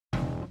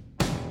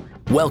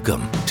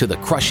Welcome to the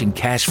Crushing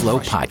Cash Flow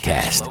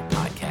Podcast,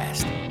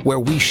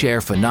 where we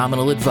share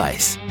phenomenal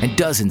advice and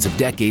dozens of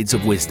decades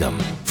of wisdom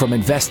from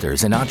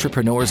investors and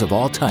entrepreneurs of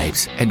all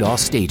types and all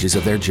stages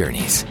of their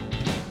journeys.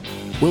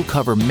 We'll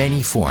cover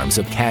many forms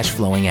of cash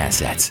flowing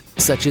assets,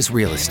 such as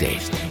real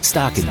estate,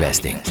 stock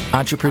investing,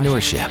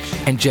 entrepreneurship,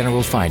 and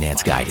general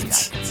finance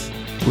guidance.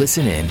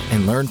 Listen in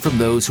and learn from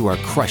those who are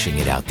crushing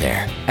it out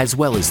there, as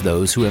well as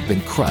those who have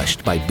been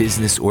crushed by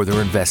business or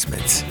their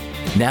investments.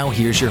 Now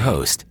here's your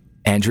host,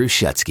 Andrew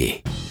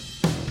Shutsky.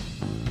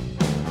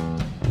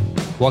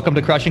 Welcome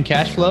to Crushing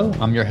Cash Flow.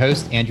 I'm your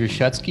host, Andrew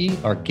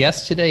Shutsky. Our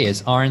guest today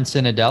is Arn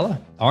Cinadella.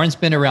 Arn's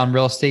been around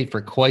real estate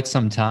for quite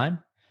some time,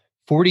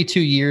 42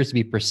 years to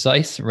be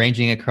precise,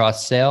 ranging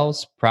across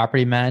sales,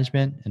 property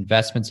management,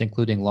 investments,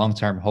 including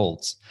long-term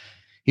holds.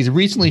 He's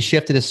recently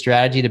shifted his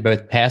strategy to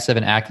both passive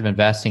and active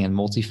investing in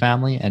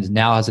multifamily and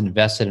now has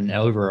invested in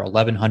over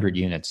 1,100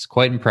 units.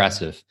 Quite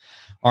impressive.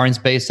 Arn's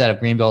based out of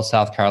Greenville,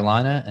 South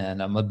Carolina,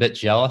 and I'm a bit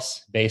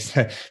jealous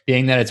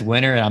being that it's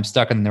winter and I'm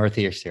stuck in the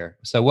Northeast here.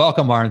 So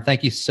welcome, Arn.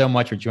 Thank you so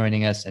much for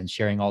joining us and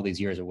sharing all these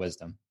years of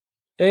wisdom.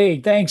 Hey,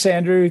 thanks,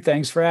 Andrew.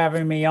 Thanks for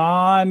having me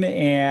on.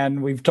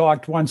 And we've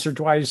talked once or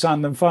twice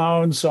on the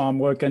phone, so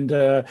I'm looking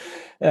to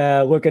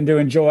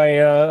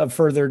enjoy a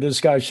further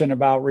discussion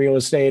about real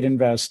estate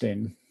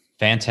investing.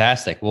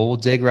 Fantastic. Well, we'll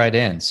dig right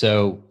in.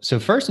 So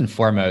first and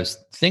foremost,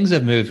 things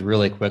have moved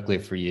really quickly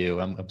for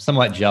you. I'm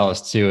somewhat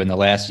jealous too in the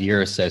last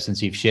year or so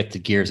since you've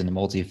shifted gears into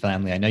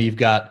multifamily. I know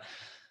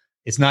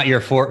it's not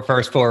your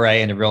first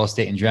foray into real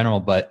estate in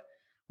general, but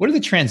what are the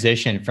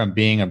transition from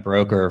being a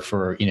broker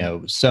for,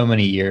 so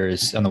many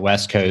years on the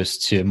West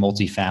Coast to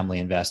multifamily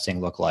investing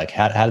look like?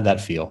 How did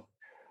that feel?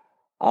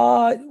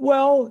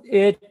 Well,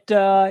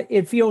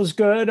 it feels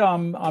good.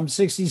 I'm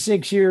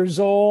 66 years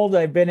old.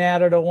 I've been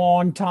at it a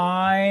long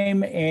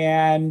time.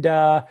 And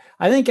I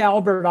think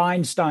Albert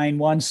Einstein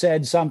once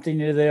said something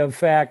to the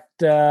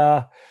effect,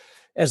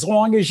 as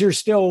long as you're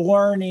still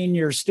learning,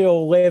 you're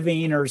still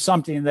living, or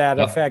something to that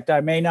effect.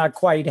 I may not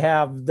quite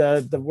have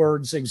the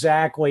words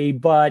exactly,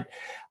 but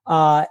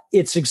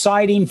it's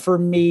exciting for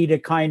me to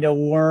kind of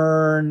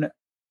learn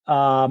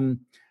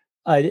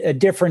a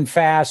different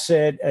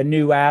facet, a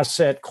new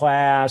asset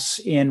class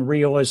in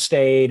real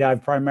estate.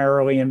 I've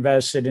primarily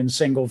invested in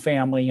single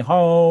family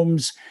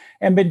homes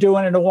and been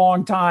doing it a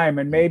long time.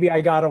 And maybe I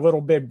got a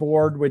little bit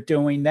bored with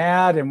doing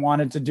that and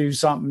wanted to do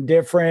something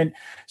different.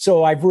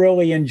 So I've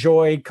really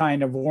enjoyed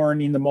kind of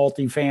learning the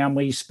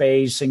multifamily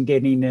space and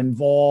getting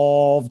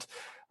involved,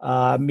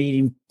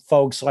 meeting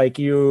folks like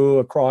you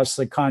across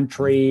the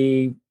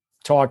country,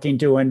 talking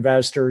to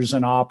investors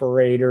and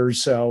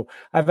operators. So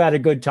I've had a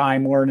good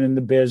time learning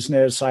the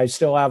business. I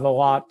still have a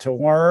lot to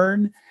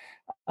learn,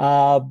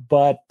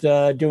 but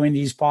doing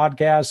these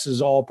podcasts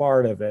is all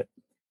part of it.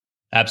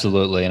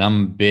 Absolutely. And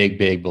I'm a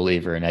big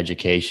believer in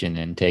education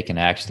and taking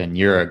action.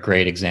 You're a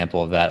great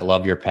example of that.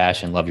 Love your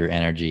passion, love your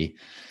energy.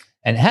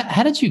 And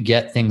how did you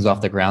get things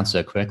off the ground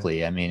so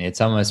quickly? I mean,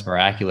 it's almost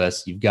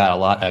miraculous. You've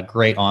got a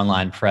great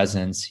online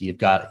presence. You've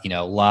got,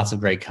 lots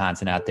of great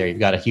content out there. You've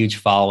got a huge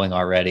following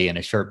already in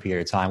a short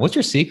period of time. What's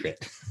your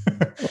secret?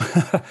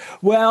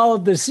 Well,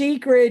 the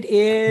secret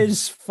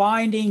is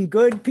finding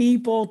good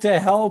people to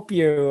help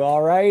you.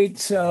 All right.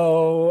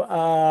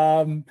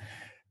 So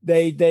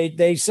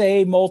they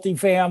say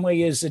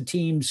multifamily is a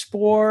team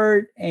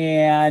sport,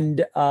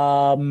 and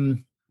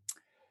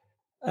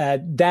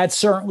that's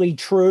certainly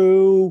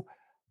true.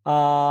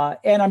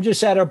 And I'm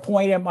just at a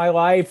point in my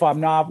life,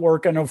 I'm not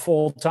working a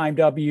full-time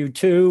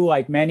W-2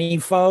 like many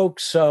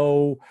folks.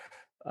 So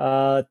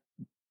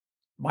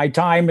my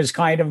time is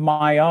kind of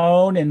my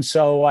own. And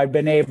so I've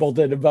been able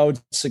to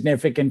devote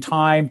significant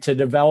time to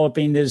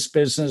developing this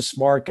business,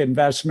 Mark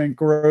Investment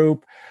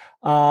Group.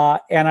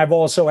 And I've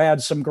also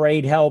had some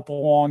great help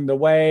along the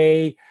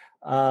way.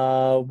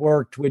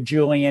 Worked with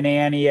Julie and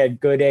Annie at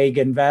Good Egg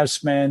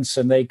Investments,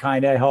 and they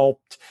kind of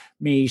helped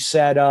me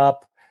set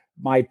up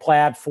my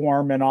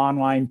platform and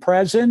online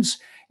presence.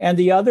 And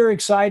the other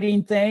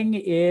exciting thing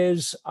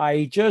is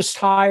I just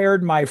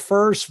hired my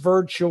first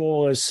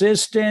virtual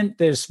assistant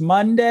this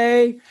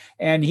Monday,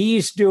 and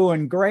he's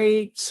doing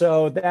great.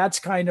 So that's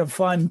kind of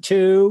fun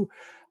too.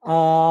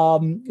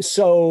 Done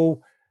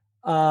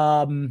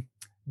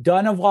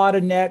a lot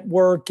of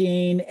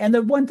networking. And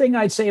the one thing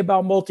I'd say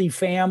about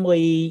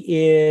multifamily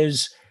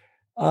is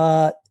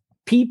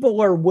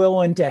people are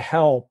willing to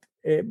help.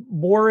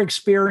 More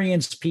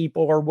experienced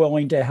people are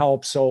willing to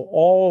help. So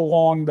all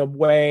along the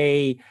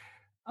way,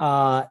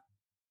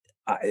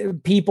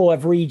 people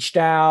have reached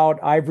out.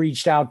 I've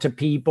reached out to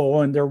people,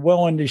 and they're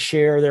willing to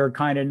share their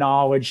kind of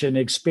knowledge and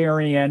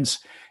experience.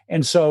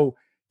 And so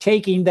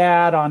taking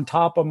that on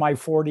top of my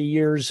 40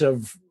 years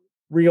of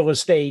real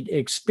estate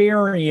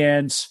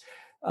experience,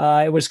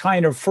 it was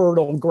kind of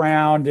fertile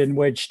ground in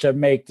which to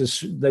make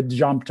the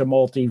jump to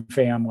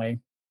multifamily.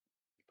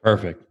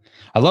 Perfect.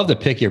 I'd love to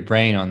pick your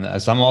brain on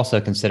this. I'm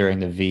also considering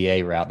the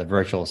VA route, the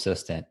virtual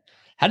assistant.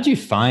 How did you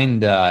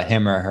find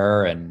him or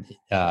her, and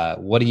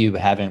what are you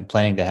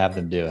planning to have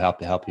them do?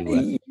 Help you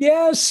with?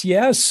 Yes.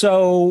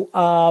 So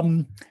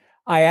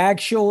I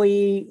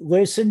actually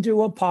listened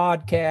to a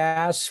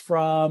podcast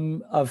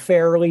from a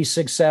fairly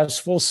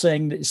successful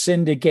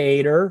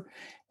syndicator,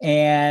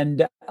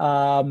 and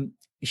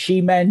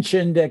she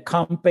mentioned a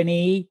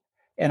company,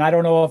 and I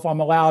don't know if I'm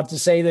allowed to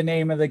say the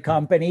name of the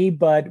company,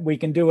 but we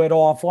can do it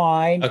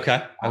offline.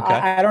 Okay.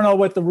 I don't know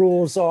what the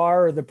rules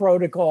are or the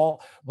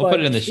protocol. We'll put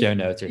it in the show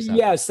notes or something.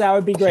 Yes, that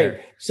would be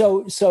great.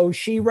 Sure. So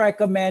she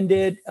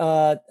recommended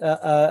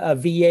a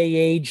VA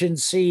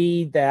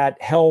agency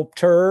that helped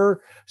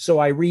her. So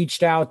I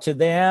reached out to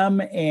them,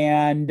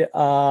 and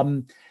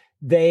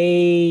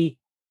they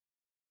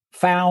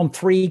found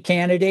 3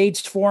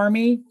 candidates for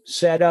me,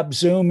 set up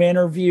Zoom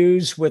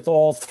interviews with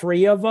all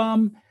 3 of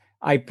them.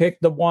 I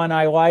picked the one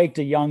I liked,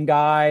 a young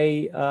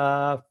guy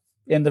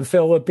in the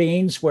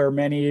Philippines, where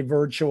many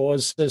virtual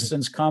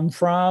assistants come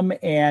from.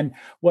 And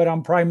what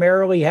I'm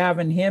primarily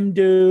having him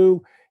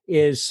do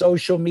is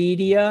social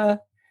media,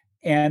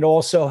 and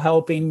also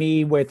helping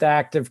me with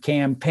Active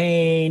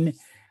Campaign.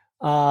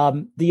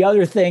 The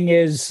other thing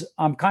is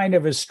I'm kind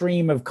of a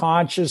stream of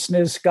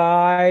consciousness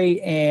guy,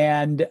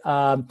 and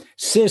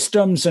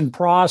systems and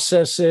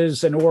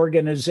processes and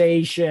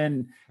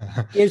organization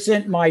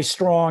isn't my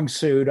strong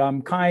suit. I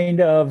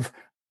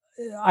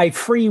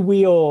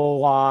freewheel a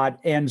lot.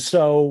 And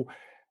so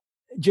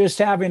just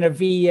having a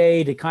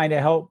VA to kind of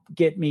help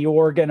get me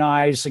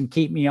organized and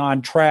keep me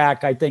on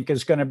track, I think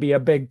is going to be a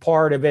big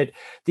part of it.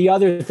 The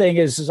other thing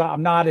is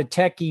I'm not a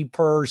techie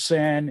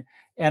person,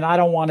 and I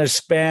don't want to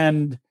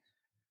spend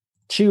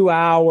 2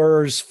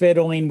 hours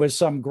fiddling with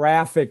some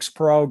graphics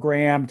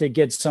program to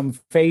get some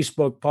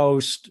Facebook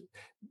post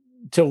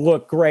to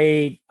look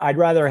great. I'd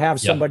rather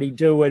have somebody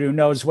do it who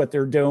knows what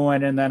they're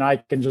doing, and then I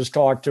can just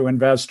talk to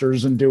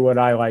investors and do what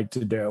I like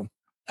to do.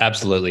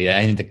 Absolutely.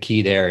 I think the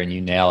key there, and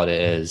you nailed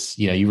it, is,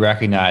 you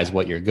recognize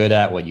what you're good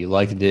at, what you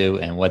like to do,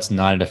 and what's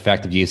not an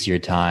effective use of your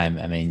time.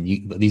 I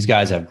mean, these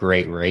guys have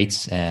great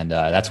rates, and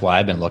that's why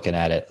I've been looking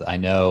at it. I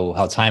know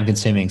how time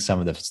consuming some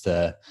of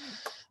the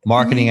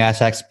marketing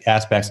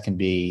aspects can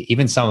be,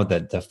 even some of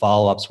the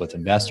follow-ups with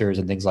investors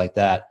and things like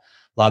that.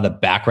 A lot of the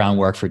background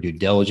work for due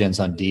diligence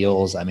on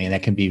deals. I mean,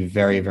 that can be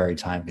very, very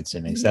time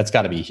consuming. So that's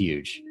got to be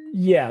huge.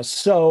 Yes.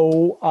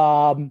 So,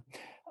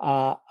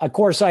 of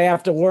course, I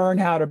have to learn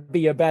how to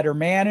be a better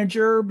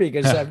manager,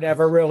 because I've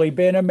never really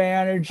been a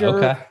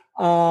manager.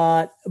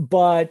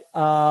 Okay.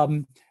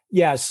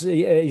 Yes,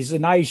 he's a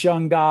nice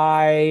young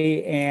guy,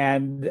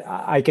 and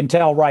I can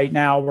tell right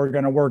now we're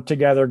going to work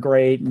together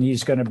great, and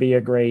he's going to be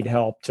a great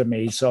help to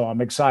me. So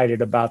I'm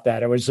excited about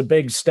that. It was a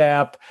big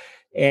step.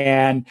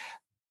 And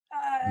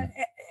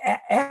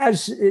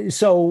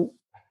so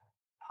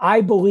I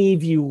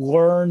believe you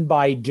learn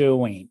by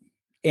doing.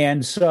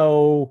 And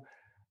so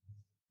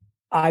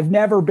I've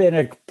never been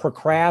a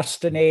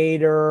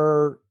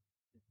procrastinator.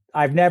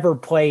 I've never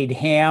played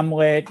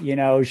Hamlet,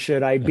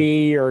 should I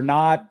be or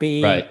not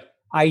be? Right.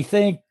 I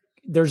think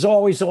there's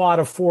always a lot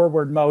of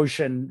forward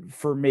motion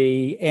for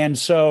me. And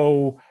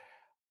so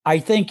I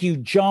think you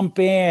jump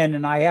in,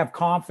 and I have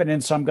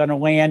confidence I'm going to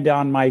land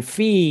on my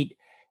feet.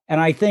 And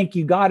I think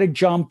you got to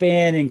jump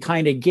in and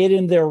kind of get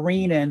in the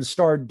arena and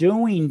start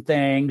doing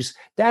things.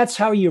 That's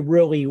how you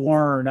really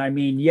learn. I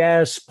mean,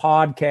 yes,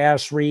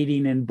 podcasts,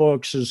 reading, and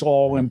books is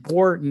all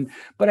important.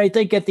 But I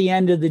think at the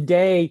end of the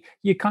day,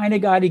 you kind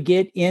of got to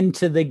get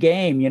into the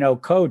game.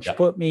 Coach,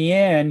 put me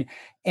in.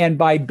 And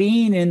by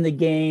being in the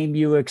game,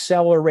 you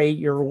accelerate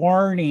your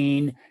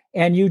learning,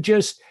 and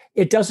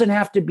it doesn't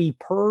have to be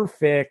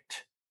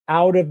perfect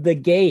out of the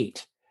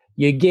gate.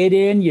 You get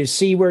in, you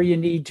see where you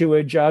need to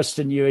adjust,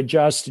 and you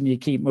adjust, and you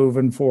keep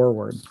moving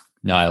forward.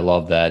 No, I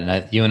love that.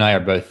 And you and I are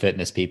both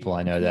fitness people.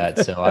 I know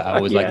that. So I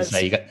always like to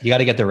say, you got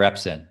to get the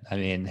reps in. I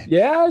mean,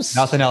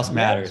 nothing else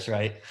matters,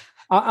 right?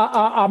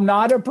 I'm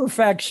not a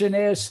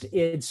perfectionist.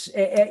 It's,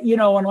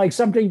 and like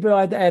some people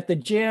at the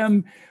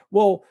gym,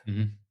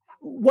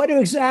 what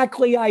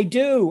exactly I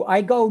do?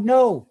 I go,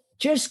 no,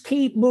 just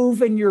keep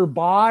moving your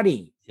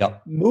body.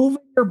 Yep.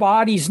 Moving your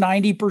body's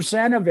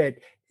 90% of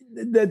it.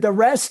 The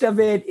rest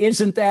of it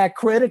isn't that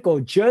critical.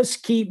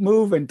 Just keep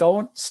moving.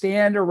 Don't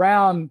stand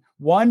around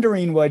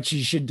wondering what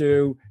you should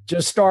do.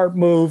 Just start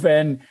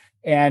moving,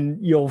 and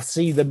you'll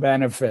see the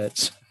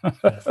benefits.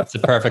 It's a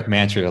perfect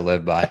mantra to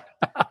live by.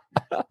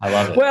 I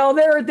love it. Well,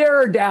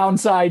 there are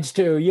downsides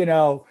too.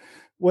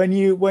 When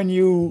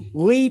you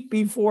leap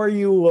before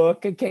you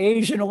look,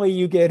 occasionally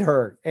you get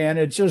hurt, and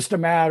it's just a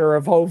matter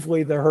of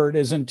hopefully the hurt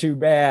isn't too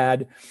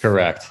bad.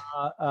 Correct.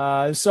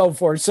 So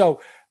forth. So,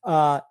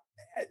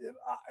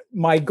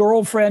 my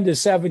girlfriend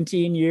is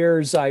 17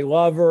 years. I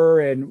love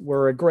her, and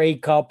we're a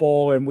great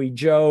couple, and we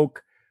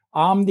joke.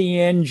 I'm the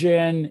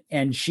engine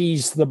and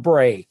she's the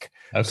brake.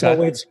 Okay.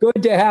 So it's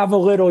good to have a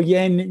little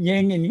yin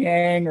and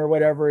yang, or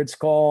whatever it's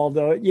called.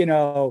 A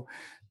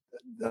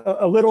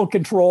little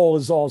control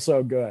is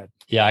also good.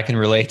 Yeah, I can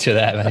relate to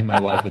that. I think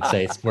my wife would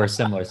say we're a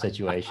similar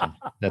situation.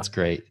 That's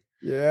great.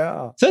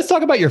 Yeah. So let's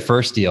talk about your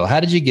first deal. How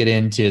did you get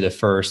into the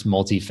first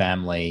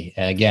multifamily?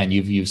 And again,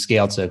 you've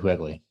scaled so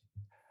quickly.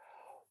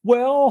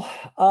 Well,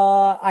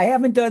 I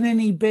haven't done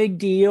any big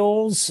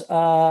deals.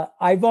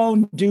 I've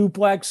owned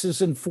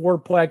duplexes and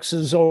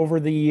fourplexes over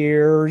the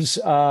years.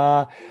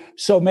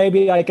 So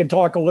maybe I can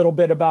talk a little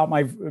bit about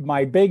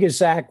my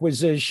biggest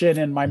acquisition,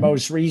 and my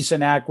most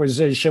recent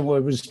acquisition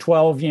was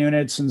 12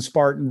 units in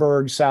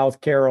Spartanburg, South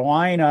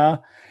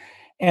Carolina.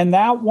 And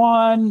that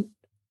one,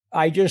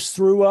 I just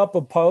threw up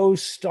a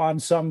post on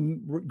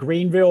some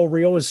Greenville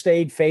real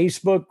estate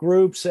Facebook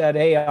group, said,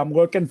 "Hey, I'm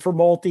looking for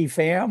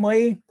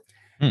multifamily."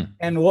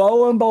 And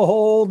lo and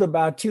behold,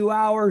 about 2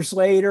 hours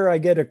later, I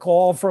get a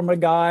call from a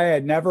guy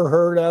I'd never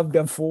heard of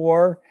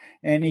before.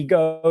 And he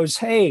goes,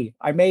 "Hey,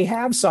 I may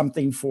have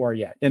something for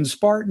you in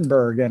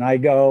Spartanburg." And I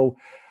go,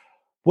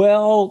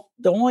 "Well,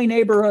 the only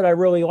neighborhood I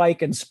really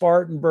like in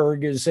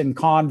Spartanburg is in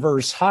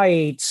Converse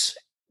Heights.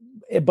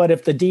 But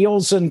if the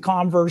deal's in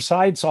Converse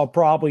Heights, I'll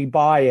probably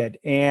buy it."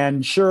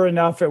 And sure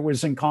enough, it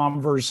was in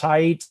Converse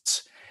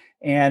Heights,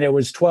 and it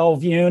was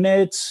 12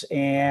 units,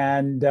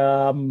 and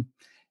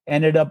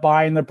ended up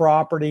buying the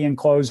property and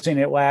closing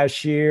it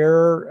last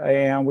year.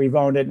 And we've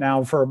owned it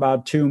now for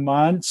about 2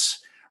 months,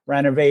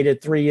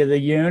 renovated 3 of the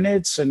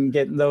units and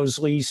getting those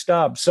leased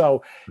up.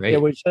 So Great.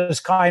 It was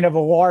just kind of a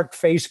lark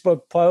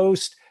Facebook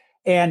post.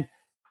 And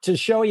to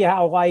show you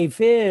how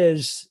life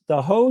is,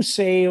 the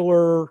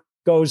wholesaler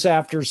goes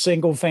after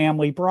single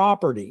family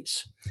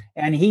properties,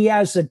 and he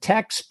has a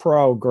text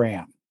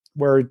program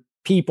where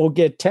people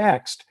get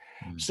text.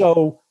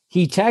 So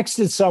he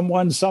texted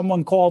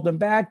someone called him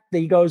back.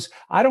 He goes,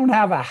 "I don't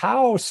have a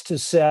house to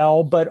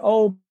sell, but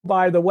oh,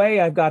 by the way,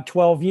 I've got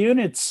 12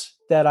 units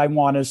that I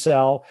want to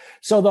sell."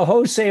 So the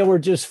wholesaler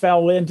just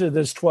fell into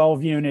this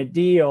 12 unit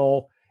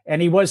deal,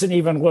 and he wasn't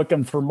even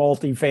looking for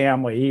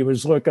multifamily. He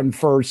was looking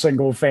for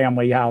single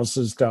family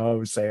houses to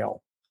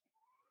wholesale.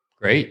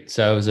 Great.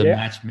 So it was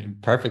a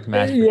perfect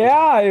match.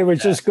 Yeah, it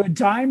was just good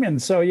timing.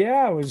 So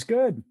yeah, it was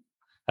good.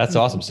 That's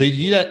awesome. So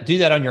you do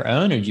that on your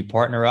own, or did you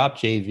partner up,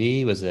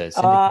 JV? Was it a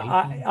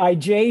syndication? I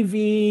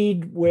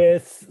JV'd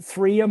with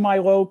 3 of my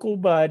local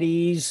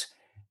buddies.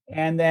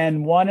 And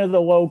then one of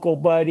the local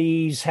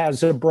buddies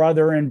has a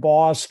brother in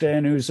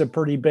Boston who's a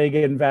pretty big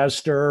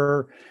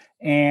investor.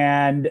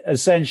 And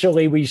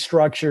essentially we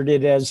structured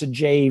it as a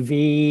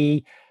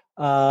JV.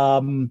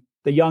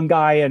 The young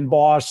guy in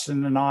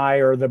Boston and I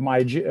are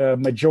the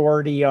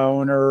majority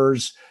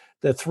owners.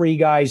 The 3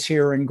 guys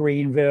here in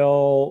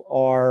Greenville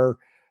are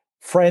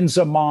friends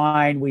of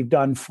mine. We've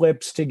done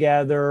flips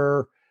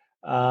together.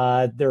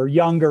 They're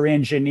younger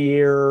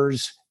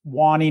engineers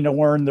wanting to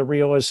learn the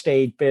real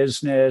estate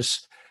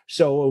business.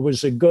 So it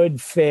was a good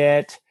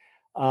fit.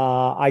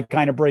 I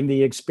kind of bring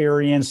the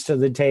experience to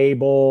the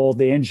table.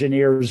 The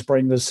engineers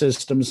bring the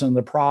systems and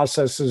the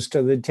processes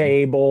to the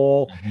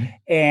table.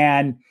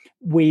 And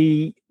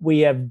we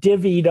have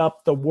divvied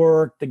up the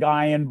work. The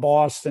guy in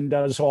Boston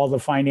does all the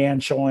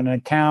financial and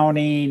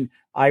accounting.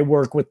 I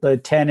work with the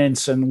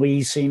tenants and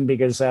leasing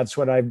because that's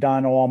what I've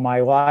done all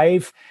my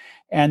life.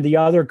 And the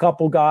other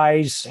couple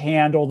guys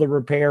handle the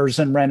repairs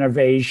and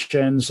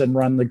renovations and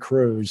run the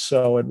crews.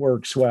 So it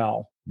works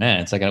well.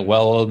 Man, it's like a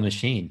well-oiled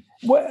machine.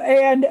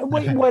 And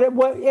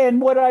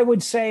what I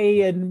would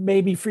say, and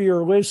maybe for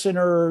your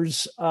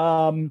listeners,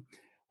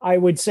 I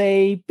would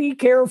say be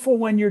careful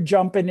when you're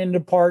jumping into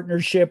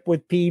partnership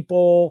with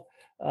people.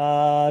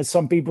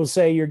 Some people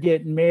say you're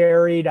getting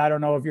married. I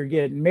don't know if you're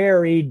getting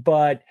married,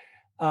 but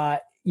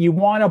you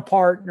want to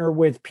partner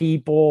with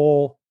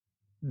people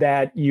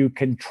that you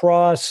can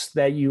trust,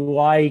 that you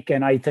like,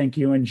 and I think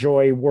you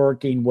enjoy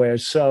working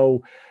with.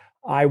 So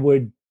I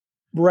would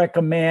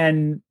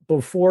recommend,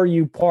 before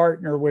you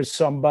partner with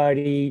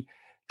somebody,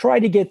 try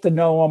to get to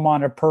know them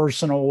on a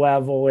personal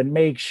level and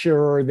make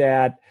sure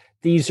that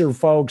these are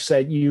folks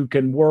that you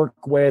can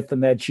work with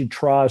and that you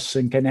trust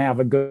and can have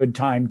a good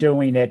time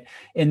doing it.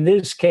 In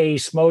this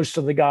case, most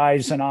of the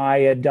guys and I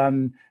had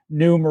done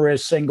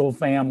numerous single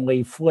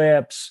family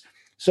flips.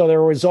 So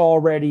there was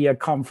already a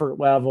comfort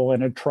level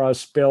and a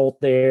trust built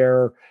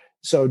there.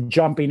 So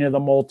jumping to the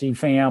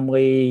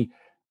multifamily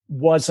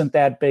wasn't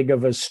that big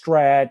of a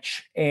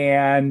stretch.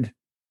 And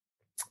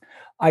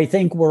I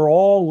think we're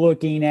all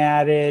looking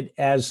at it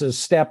as a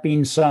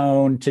stepping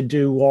stone to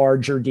do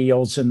larger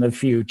deals in the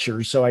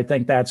future. So I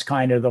think that's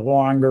kind of the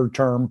longer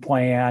term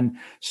plan,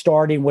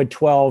 starting with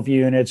 12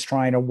 units,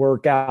 trying to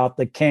work out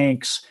the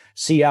kinks,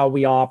 see how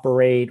we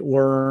operate,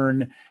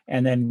 learn,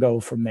 and then go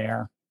from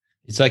there.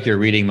 It's like you're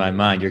reading my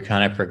mind. You're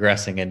kind of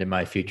progressing into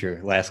my future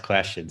last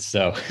question.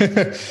 So,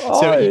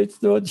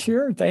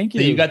 sure. Thank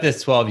you. So you got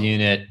this 12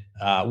 unit.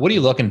 What are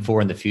you looking for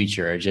in the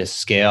future? Or just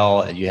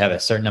scale? Do you have a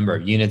certain number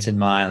of units in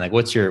mind? Like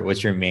what's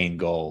your main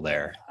goal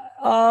there?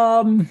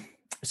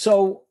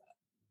 So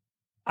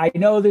I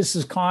know this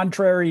is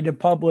contrary to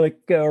public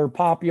or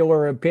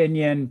popular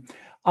opinion.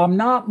 I'm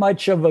not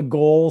much of a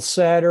goal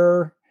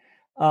setter.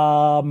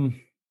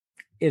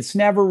 It's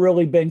never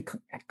really been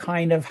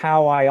kind of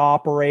how I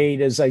operate.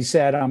 As I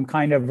said, I'm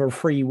kind of a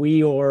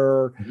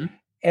freewheeler. Mm-hmm.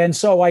 And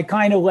so I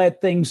kind of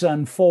let things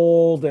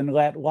unfold and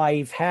let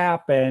life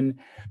happen.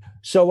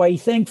 So I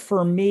think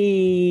for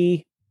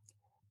me,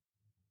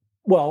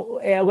 well,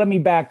 let me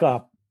back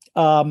up.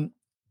 Um,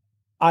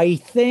 I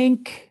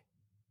think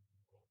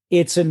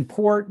it's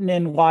important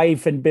in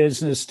life and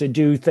business to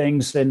do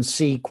things in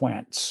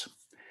sequence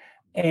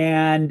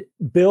and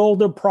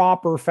build a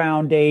proper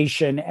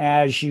foundation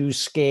as you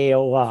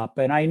scale up.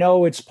 And I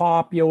know it's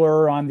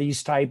popular on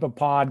these type of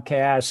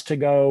podcasts to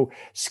go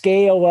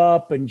scale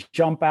up and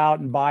jump out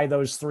and buy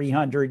those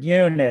 300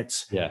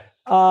 units. Yeah.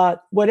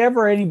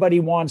 Whatever anybody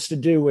wants to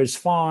do is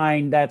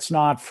fine. That's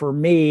not for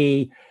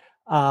me.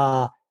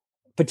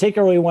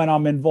 Particularly when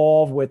I'm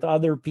involved with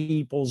other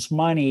people's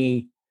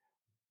money,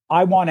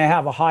 I want to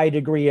have a high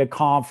degree of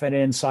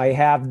confidence. I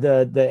have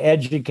the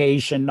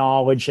education,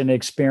 knowledge, and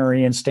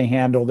experience to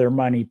handle their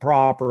money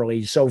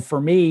properly. So for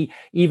me,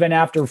 even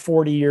after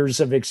 40 years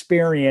of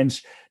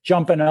experience,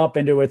 jumping up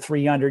into a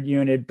 300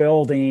 unit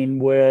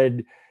building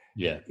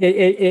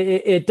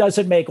it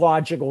doesn't make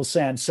logical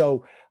sense.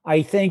 So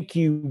I think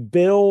you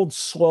build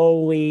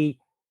slowly,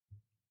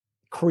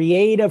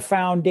 create a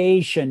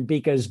foundation,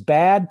 because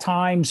bad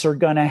times are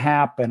going to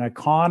happen.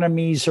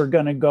 Economies are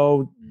going to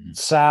go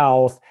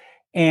south.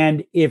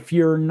 And if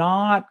you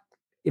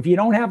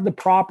don't have the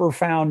proper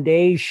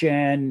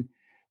foundation,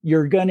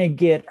 you're going to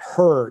get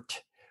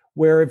hurt.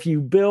 Where if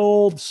you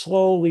build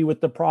slowly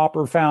with the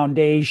proper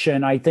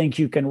foundation, I think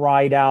you can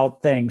ride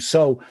out things.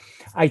 So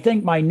I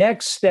think my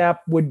next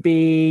step would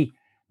be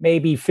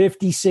maybe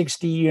 50,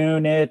 60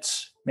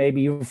 units,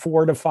 maybe a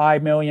 $4 to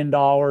 $5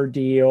 million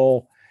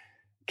deal,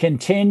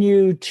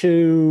 continue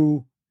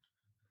to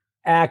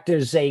act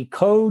as a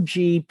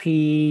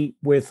co-GP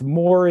with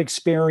more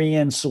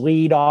experienced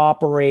lead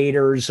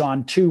operators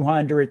on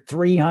 200,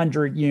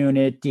 300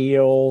 unit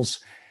deals,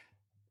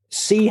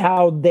 see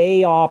how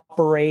they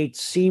operate,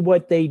 see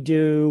what they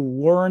do,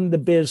 learn the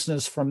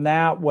business from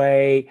that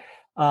way.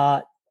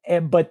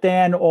 But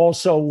then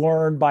also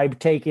learn by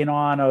taking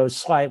on a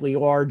slightly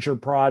larger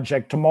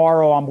project.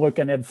 Tomorrow, I'm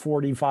looking at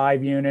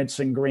 45 units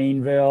in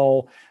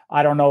Greenville.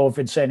 I don't know if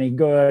it's any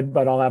good,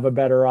 but I'll have a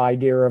better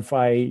idea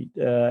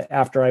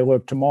after I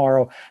look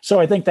tomorrow. So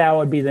I think that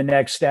would be the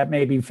next step,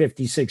 maybe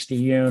 50, 60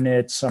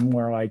 units,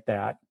 somewhere like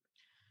that.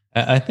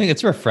 I think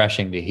it's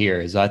refreshing to hear.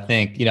 Is I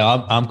think,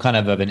 I'm kind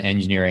of an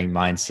engineering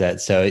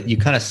mindset. So you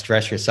kind of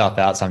stress yourself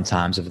out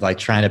sometimes of like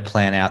trying to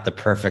plan out the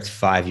perfect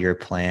 5-year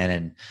plan.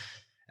 And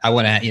I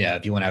want to,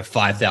 if you want to have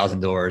 5,000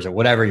 doors or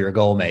whatever your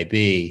goal may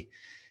be,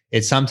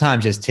 it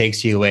sometimes just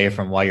takes you away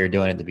from what you're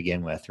doing it to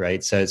begin with,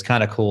 right? So it's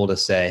kind of cool to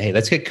say, hey,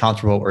 let's get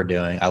comfortable with what we're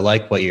doing. I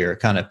like what you're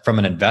kind of, from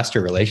an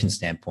investor relations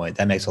standpoint,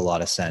 that makes a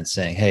lot of sense,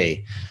 saying,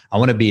 hey, I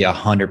want to be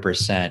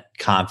 100%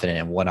 confident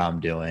in what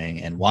I'm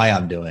doing and why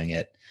I'm doing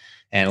it,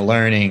 and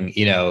learning,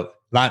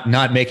 not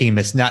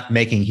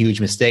making huge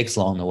mistakes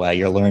along the way.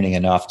 You're learning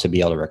enough to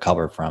be able to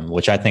recover from,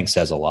 which I think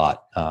says a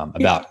lot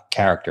about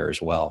character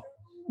as well.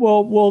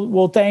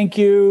 Well, thank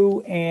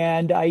you.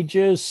 And I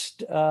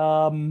just,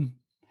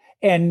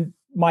 and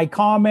my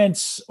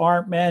comments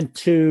aren't meant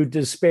to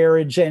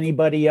disparage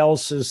anybody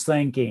else's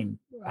thinking.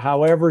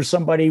 However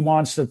somebody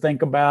wants to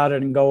think about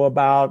it and go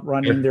about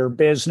running their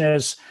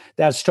business,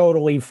 that's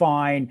totally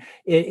fine.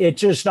 It's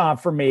just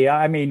not for me.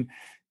 I mean,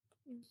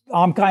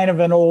 I'm kind of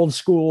an old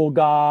school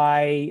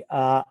guy.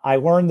 I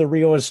learned the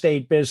real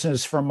estate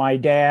business from my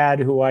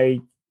dad,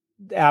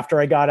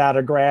 after I got out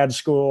of grad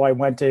school, I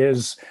went to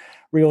his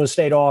real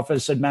estate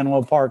office in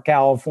Menlo Park,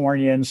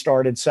 California, and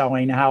started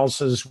selling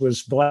houses.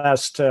 Was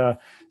blessed to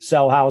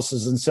sell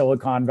houses in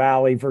Silicon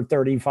Valley for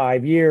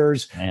 35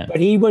 years. Man. But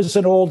he was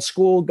an old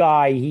school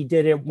guy. He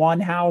did it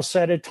one house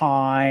at a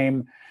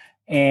time.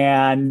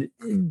 And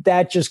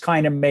that just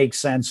kind of makes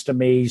sense to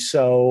me.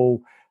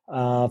 So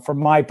from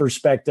my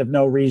perspective,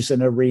 no reason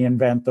to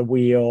reinvent the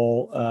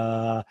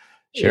wheel.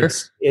 Sure.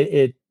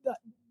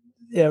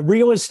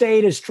 Real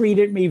estate has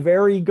treated me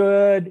very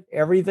good.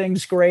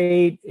 Everything's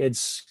great.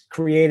 It's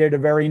created a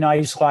very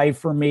nice life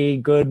for me,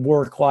 good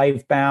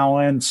work-life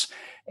balance.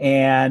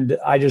 And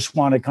I just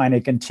want to kind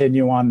of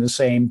continue on the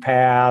same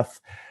path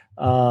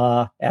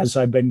as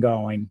I've been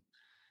going.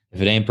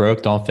 If it ain't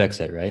broke, don't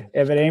fix it, right?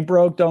 If it ain't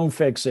broke, don't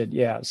fix it.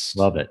 Yes.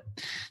 Love it.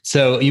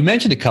 So you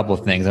mentioned a couple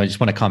of things. I just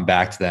want to come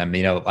back to them.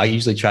 I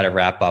usually try to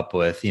wrap up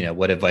with,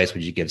 what advice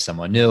would you give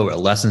someone new, or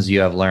lessons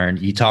you have learned?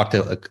 You talked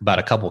about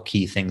a couple of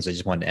key things I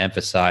just wanted to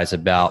emphasize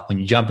about when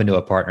you jump into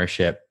a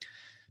partnership.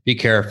 Be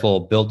careful,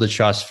 build the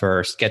trust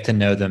first, get to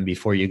know them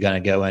before you're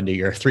going to go into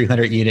your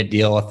 300 unit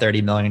deal, a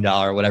 $30 million,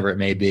 whatever it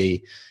may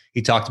be.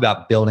 You talked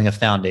about building a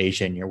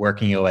foundation. You're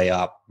working your way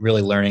up,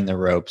 really learning the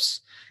ropes.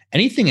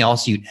 Anything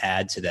else you'd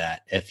add to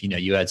that if,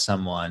 you had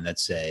someone that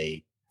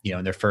say,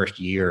 in their first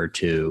year or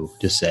two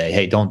to say,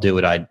 hey, don't do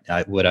what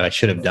I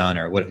should have done,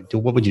 or what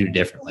would you do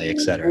differently, et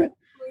cetera?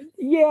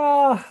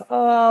 Yeah.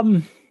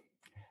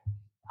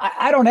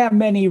 I don't have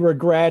many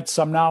regrets.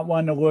 I'm not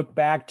one to look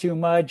back too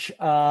much.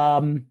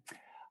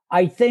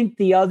 I think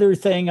the other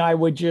thing I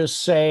would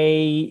just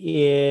say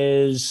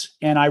is,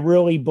 and I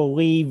really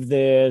believe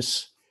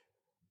this,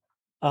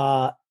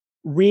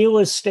 real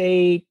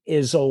estate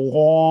is a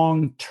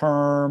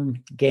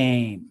long-term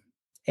game.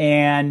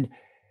 And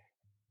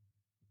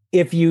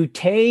if you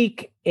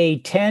take a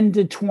 10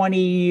 to 20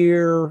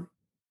 year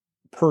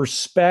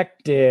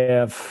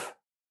perspective,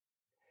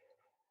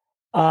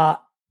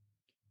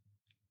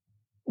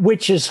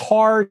 which is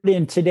hard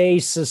in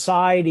today's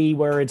society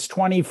where it's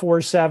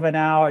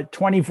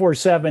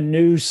 24/7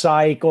 news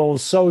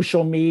cycles,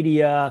 social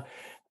media.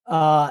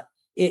 2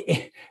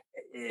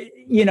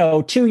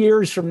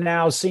 years from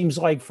now seems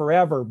like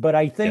forever. But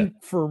I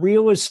think for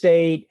real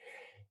estate,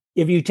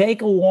 if you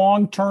take a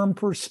long-term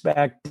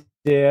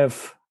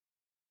perspective,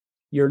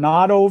 you're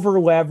not over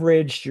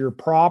leveraged, you're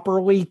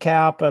properly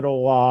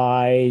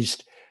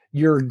capitalized,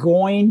 you're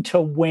going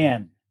to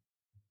win.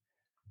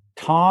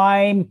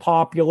 Time,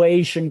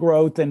 population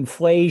growth,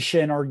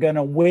 inflation are going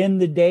to win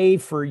the day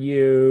for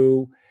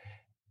you.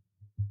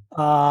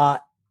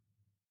 But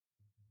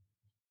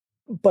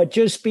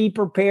just be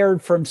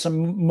prepared from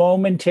some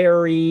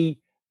momentary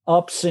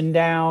ups and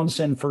downs,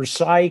 and for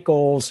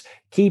cycles,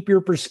 keep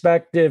your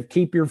perspective,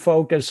 keep your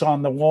focus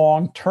on the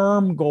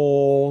long-term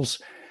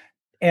goals.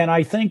 And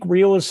I think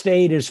real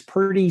estate is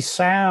pretty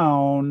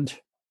sound.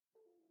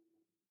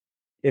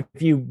 If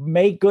you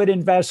make good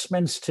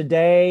investments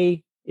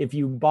today, if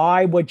you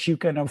buy what you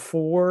can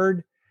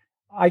afford,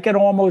 I can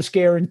almost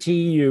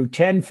guarantee you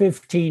 10,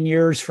 15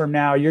 years from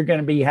now, you're going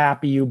to be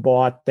happy you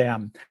bought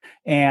them.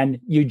 And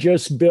you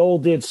just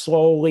build it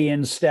slowly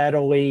and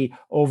steadily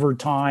over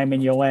time,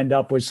 and you'll end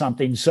up with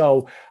something.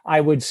 So I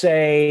would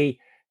say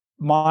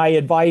my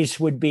advice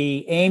would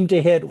be aim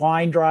to hit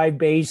line drive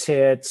base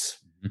hits.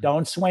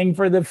 Don't swing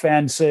for the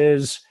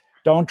fences.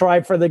 Don't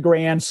try for the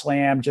grand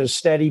slam. Just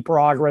steady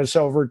progress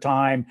over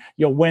time.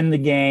 You'll win the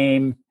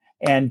game.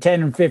 And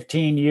 10 and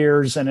 15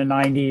 years in a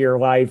 90-year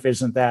life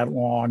isn't that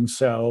long.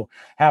 So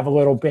have a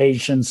little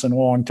patience and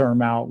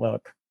long-term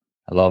outlook.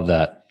 I love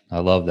that.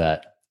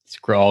 It's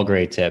all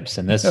great tips.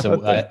 And this,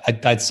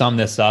 I'd sum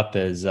this up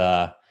as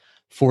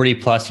 40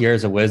 plus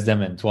years of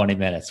wisdom in 20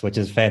 minutes, which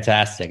is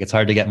fantastic. It's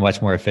hard to get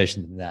much more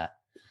efficient than that.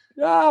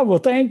 Oh, well,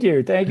 thank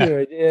you.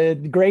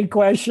 Great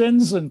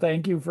questions. And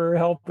thank you for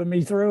helping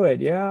me through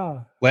it. Yeah.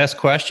 Last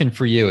question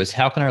for you is,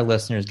 how can our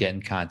listeners get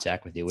in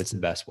contact with you? What's the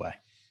best way?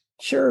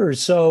 Sure.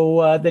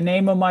 So the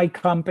name of my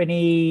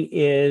company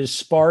is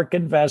Spark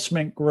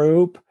Investment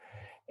Group,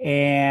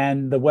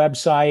 and the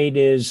website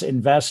is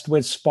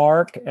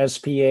investwithspark,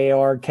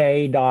 SPARK.com.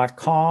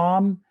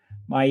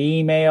 My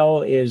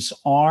email is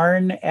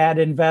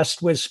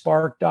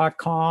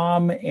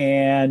arn@investwithspark.com,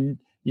 and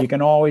you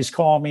can always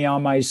call me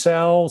on my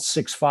cell,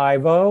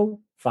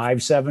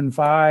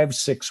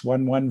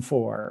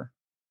 650-575-6114.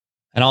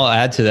 And I'll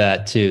add to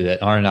that too,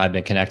 that Arn and I have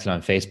been connected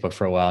on Facebook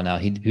for a while now.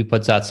 He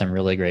puts out some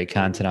really great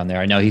content on there.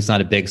 I know he's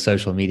not a big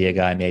social media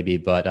guy maybe,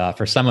 but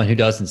for someone who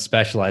doesn't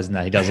specialize in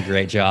that, he does a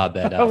great job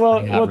at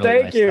well,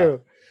 thank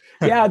you.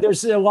 Yeah,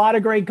 there's a lot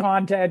of great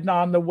content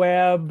on the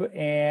web,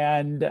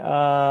 and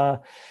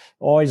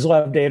always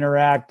love to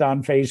interact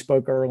on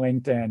Facebook or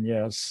LinkedIn.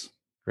 Yes.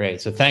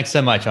 Great. So thanks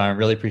so much, Arn.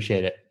 Really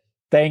appreciate it.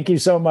 Thank you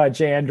so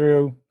much,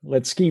 Andrew.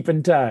 Let's keep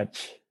in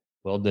touch.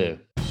 Will do.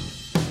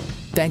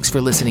 Thanks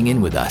for listening in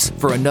with us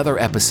for another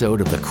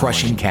episode of the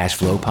Crushing Cash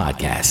Flow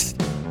Podcast.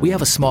 We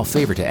have a small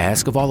favor to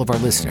ask of all of our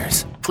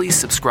listeners. Please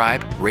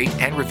subscribe, rate,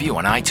 and review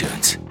on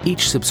iTunes.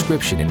 Each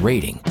subscription and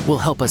rating will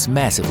help us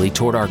massively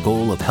toward our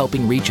goal of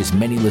helping reach as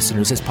many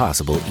listeners as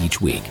possible each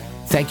week.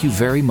 Thank you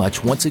very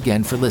much once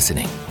again for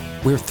listening.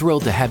 We're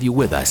thrilled to have you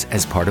with us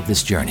as part of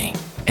this journey,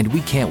 and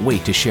we can't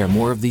wait to share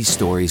more of these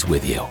stories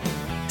with you.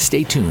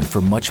 Stay tuned for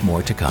much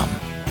more to come.